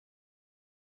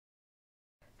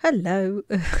Hello.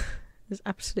 There's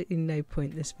absolutely no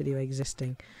point in this video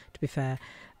existing, to be fair.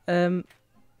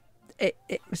 It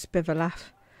was a bit of a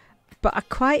laugh, but I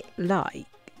quite like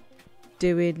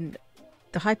doing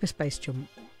the hyperspace jump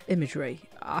imagery.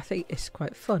 I think it's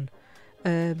quite fun.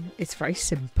 It's very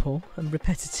simple and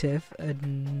repetitive,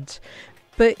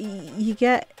 but you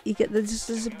get there's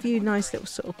a few nice little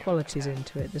sort of qualities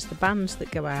into it. There's the bands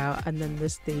that go out, and then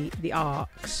there's the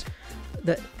arcs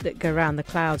that go around the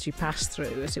clouds you pass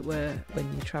through, as it were, when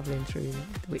you're travelling through the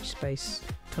Witch Space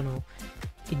Tunnel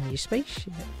in your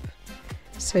spaceship.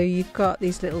 So you've got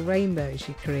these little rainbows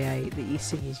you create that you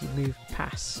see as you move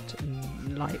past,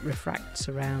 and light refracts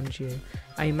around you.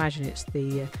 I imagine it's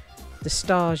the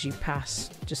stars you pass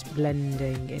just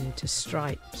blending into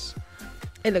stripes.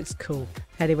 It looks cool.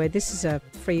 Anyway, this is a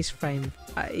freeze frame.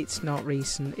 It's not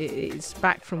recent. It's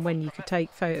back from when you could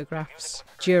take photographs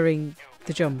during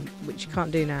the jump, which you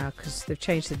can't do now because they've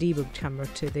changed the debug camera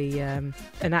to the an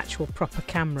actual proper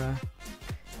camera.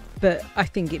 But I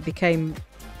think it became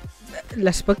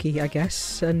less buggy, I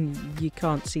guess, and you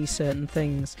can't see certain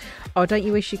things. Oh, don't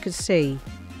you wish you could see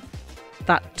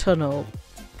that tunnel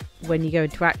when you go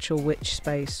into actual witch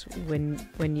space, when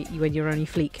you're on your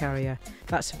fleet carrier?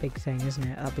 That's a big thing, isn't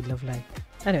it? That'd be lovely.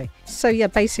 Anyway, so yeah,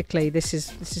 basically this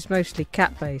is mostly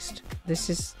cat based. This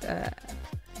is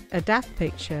a daft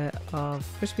picture of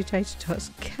Crispy Tater Tot's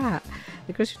cat.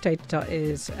 The Crispy Tater Tot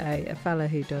is a fella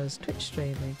who does Twitch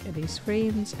streaming, and he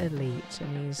screams elite,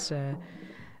 and he's a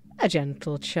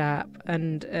gentle chap,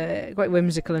 and quite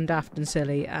whimsical and daft and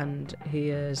silly, and he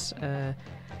is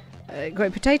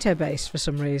quite potato based for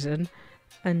some reason,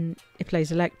 and he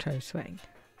plays electro swing.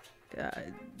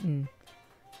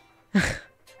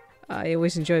 I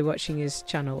always enjoy watching his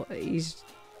channel. He's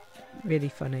really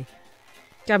funny.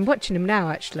 I'm watching him now,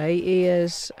 actually. He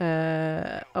is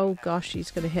oh gosh,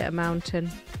 he's going to hit a mountain.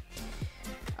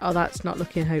 Oh, that's not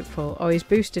looking hopeful. Oh, he's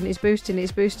boosting.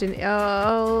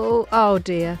 Oh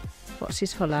dear. What's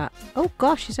his hull at? Oh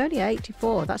gosh, he's only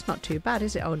 84. That's not too bad,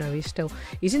 is it? Oh no,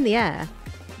 he's in the air,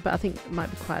 but I think it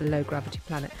might be quite a low gravity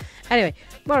planet. Anyway,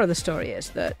 moral of the story is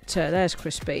that there's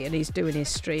Crispy, and he's doing his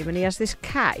stream, and he has this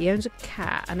cat. He owns a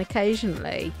cat, and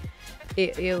occasionally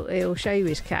he'll show you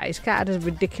his cat. His cat has a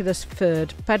ridiculous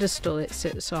furred pedestal it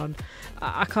sits on.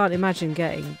 I can't imagine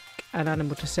getting an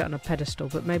animal to sit on a pedestal,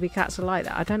 but maybe cats are like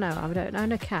that. I don't know. I don't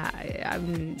own a cat.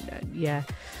 Yeah.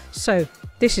 So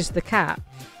this is the cat,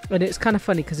 and it's kind of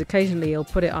funny because occasionally he'll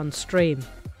put it on stream.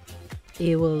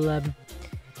 He will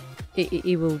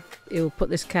put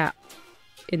this cat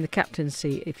in the captain's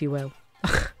seat, if you will,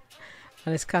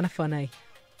 and it's kind of funny.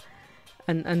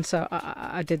 And so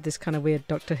I did this kind of weird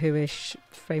Doctor Who-ish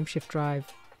frameshift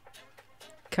drive,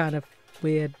 kind of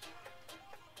weird,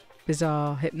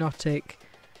 bizarre, hypnotic,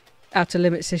 outer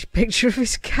limits-ish picture of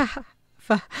his cat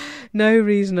for no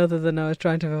reason other than I was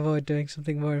trying to avoid doing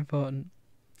something more important.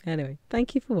 Anyway,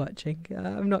 thank you for watching.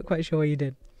 I'm not quite sure what you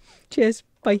did. Cheers.